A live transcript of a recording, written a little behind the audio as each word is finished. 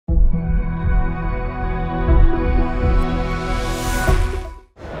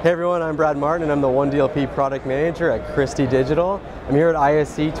Hey everyone, I'm Brad Martin and I'm the 1DLP product manager at Christie Digital. I'm here at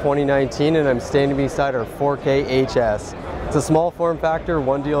ISE 2019 and I'm standing beside our 4K HS. It's a small form factor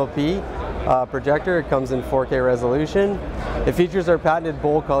 1DLP projector. It comes in 4K resolution. It features our patented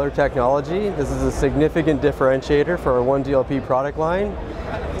bold color technology. This is a significant differentiator for our 1DLP product line.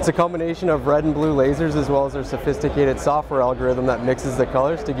 It's a combination of red and blue lasers as well as our sophisticated software algorithm that mixes the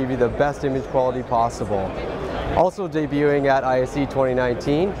colors to give you the best image quality possible. Also debuting at ISE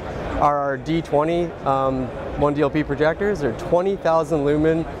 2019 are our D20 1DLP projectors. They're 20,000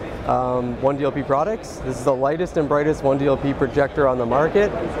 lumen 1DLP products. This is the lightest and brightest 1DLP projector on the market.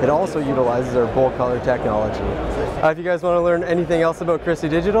 It also utilizes our bold color technology. If you guys want to learn anything else about Christie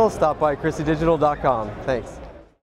Digital, stop by christiedigital.com. Thanks.